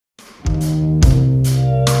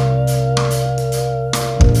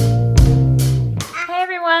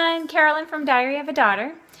Ellen from Diary of a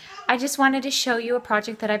Daughter. I just wanted to show you a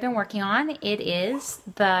project that I've been working on. It is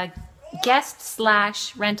the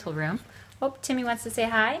guest/rental room. Oh, Timmy wants to say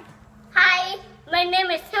hi. Hi, my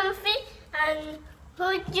name is Timothy, and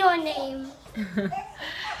what's your name?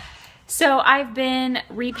 So I've been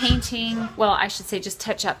repainting, well, I should say just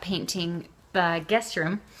touch-up painting the guest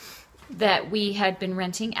room that we had been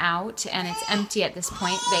renting out, and it's empty at this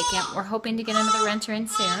point, vacant. We're hoping to get another renter in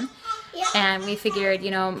soon. Yeah. And we figured,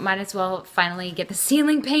 you know, might as well finally get the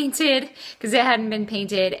ceiling painted because it hadn't been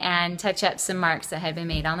painted, and touch up some marks that had been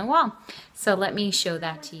made on the wall. So let me show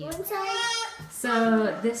that to you.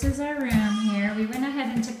 So this is our room here. We went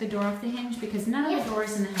ahead and took the door off the hinge because none of the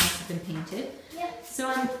doors in the house have been painted. So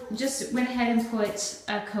I just went ahead and put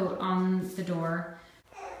a coat on the door.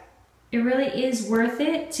 It really is worth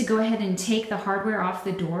it to go ahead and take the hardware off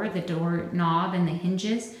the door knob and the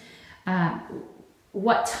hinges.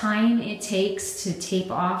 What time it takes to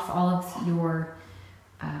tape off all of your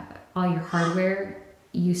hardware,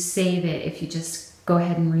 you save it if you just go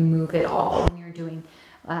ahead and remove it all when you're doing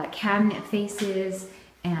cabinet faces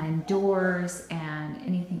and doors and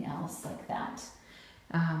anything else like that.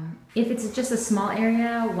 If it's just a small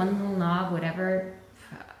area, one little knob, whatever,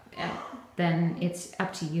 then it's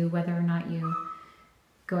up to you whether or not you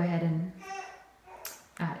go ahead and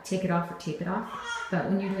take it off or tape it off. But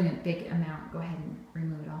when you're doing a big amount, go ahead and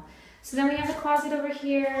remove it all. So then we have the closet over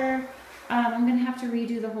here. I'm gonna have to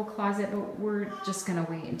redo the whole closet, but we're just gonna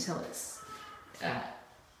wait until it's at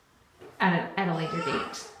a later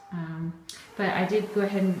date. But I did go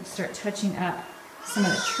ahead and start touching up some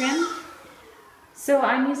of the trim. So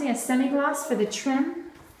I'm using a semi-gloss for the trim.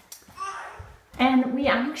 And we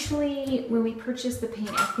actually, when we purchased the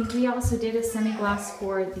paint, I think we also did a semi-gloss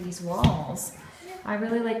for these walls. I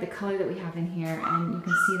really like the color that we have in here, and you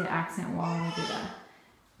can see the accent wall. We did a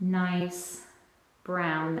nice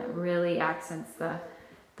brown that really accents the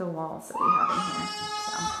walls that we have in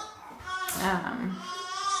here.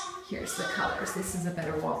 So, here's the colors. This is a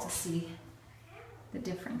better wall to see the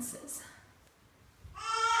differences.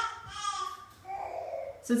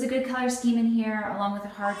 So it's a good color scheme in here, along with the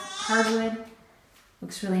hardwood.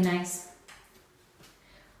 Looks really nice.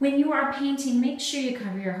 When you are painting, make sure you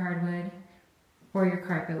cover your hardwood or your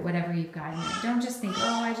carpet, whatever you've got in there. Don't just think,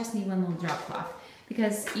 oh, I just need one little drop cloth.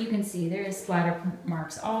 Because you can see there is splatter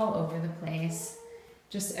marks all over the place,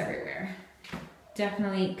 just everywhere.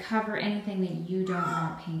 Definitely cover anything that you don't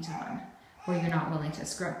want paint on, or you're not willing to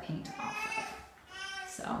scrub paint off of.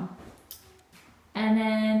 So, and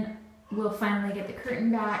then we'll finally get the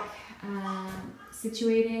curtain back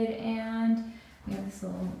situated, and we have this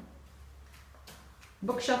little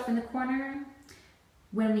bookshelf in the corner.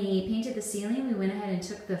 When we painted the ceiling, we went ahead and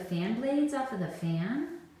took the fan blades off of the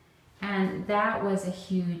fan, and that was a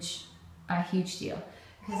huge deal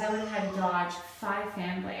because I would have had to dodge 5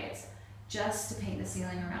 fan blades just to paint the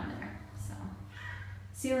ceiling around there. So,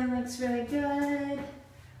 ceiling looks really good.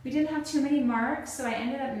 We didn't have too many marks, so I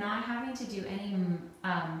ended up not having to do any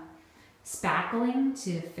spackling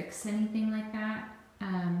to fix anything like that.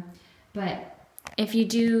 But if you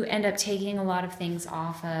do end up taking a lot of things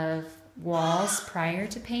off of walls prior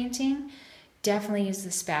to painting, definitely use the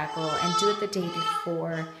spackle and do it the day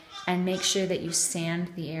before, and make sure that you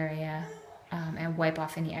sand the area and wipe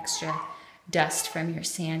off any extra dust from your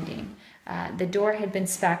sanding. The door had been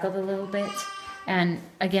spackled a little bit, and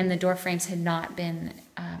again, the door frames had not been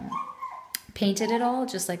painted at all,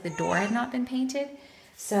 just like the door had not been painted.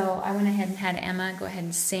 So I went ahead and had Emma go ahead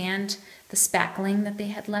and sand the spackling that they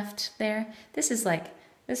had left there. This is like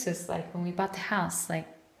when we bought the house, like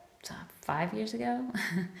 5 years ago.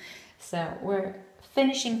 So we're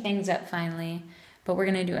finishing things up finally, but we're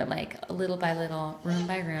gonna do it like little by little, room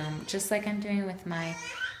by room, just like I'm doing with my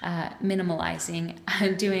minimalizing.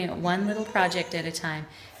 I'm doing it one little project at a time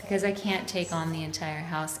because I can't take on the entire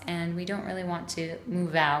house, and we don't really want to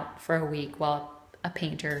move out for a week while a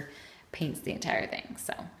painter paints the entire thing.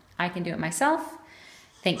 So I can do it myself,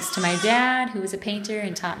 thanks to my dad, who was a painter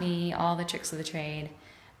and taught me all the tricks of the trade.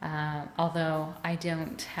 Although I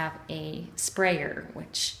don't have a sprayer,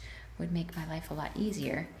 which would make my life a lot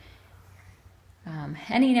easier.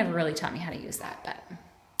 And he never really taught me how to use that, but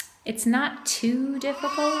it's not too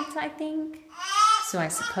difficult, I think. So I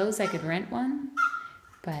suppose I could rent one.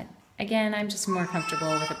 But again, I'm just more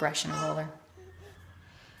comfortable with a brush and a roller.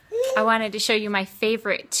 I wanted to show you my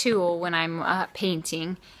favorite tool when I'm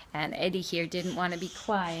painting, and Eddie here didn't want to be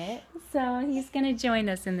quiet, so he's going to join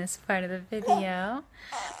us in this part of the video.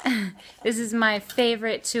 This is my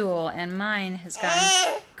favorite tool, and mine has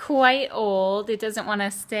gotten quite old. It doesn't want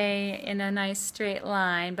to stay in a nice straight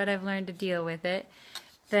line, but I've learned to deal with it.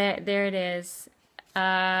 There it is.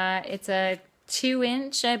 It's a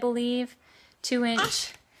 2-inch, I believe,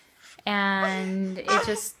 2-inch, and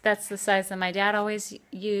that's the size that my dad always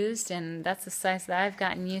used, and that's the size that I've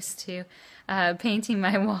gotten used to painting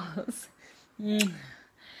my walls.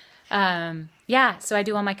 Yeah, so I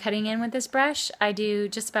do all my cutting in with this brush. I do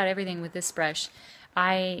just about everything with this brush.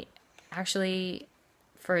 I actually,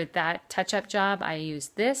 for that touch-up job, I use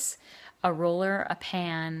this, a roller, a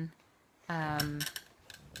pan,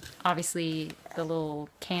 obviously the little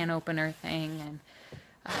can opener thing, and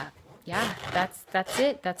yeah, that's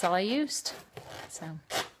it. That's all I used. So.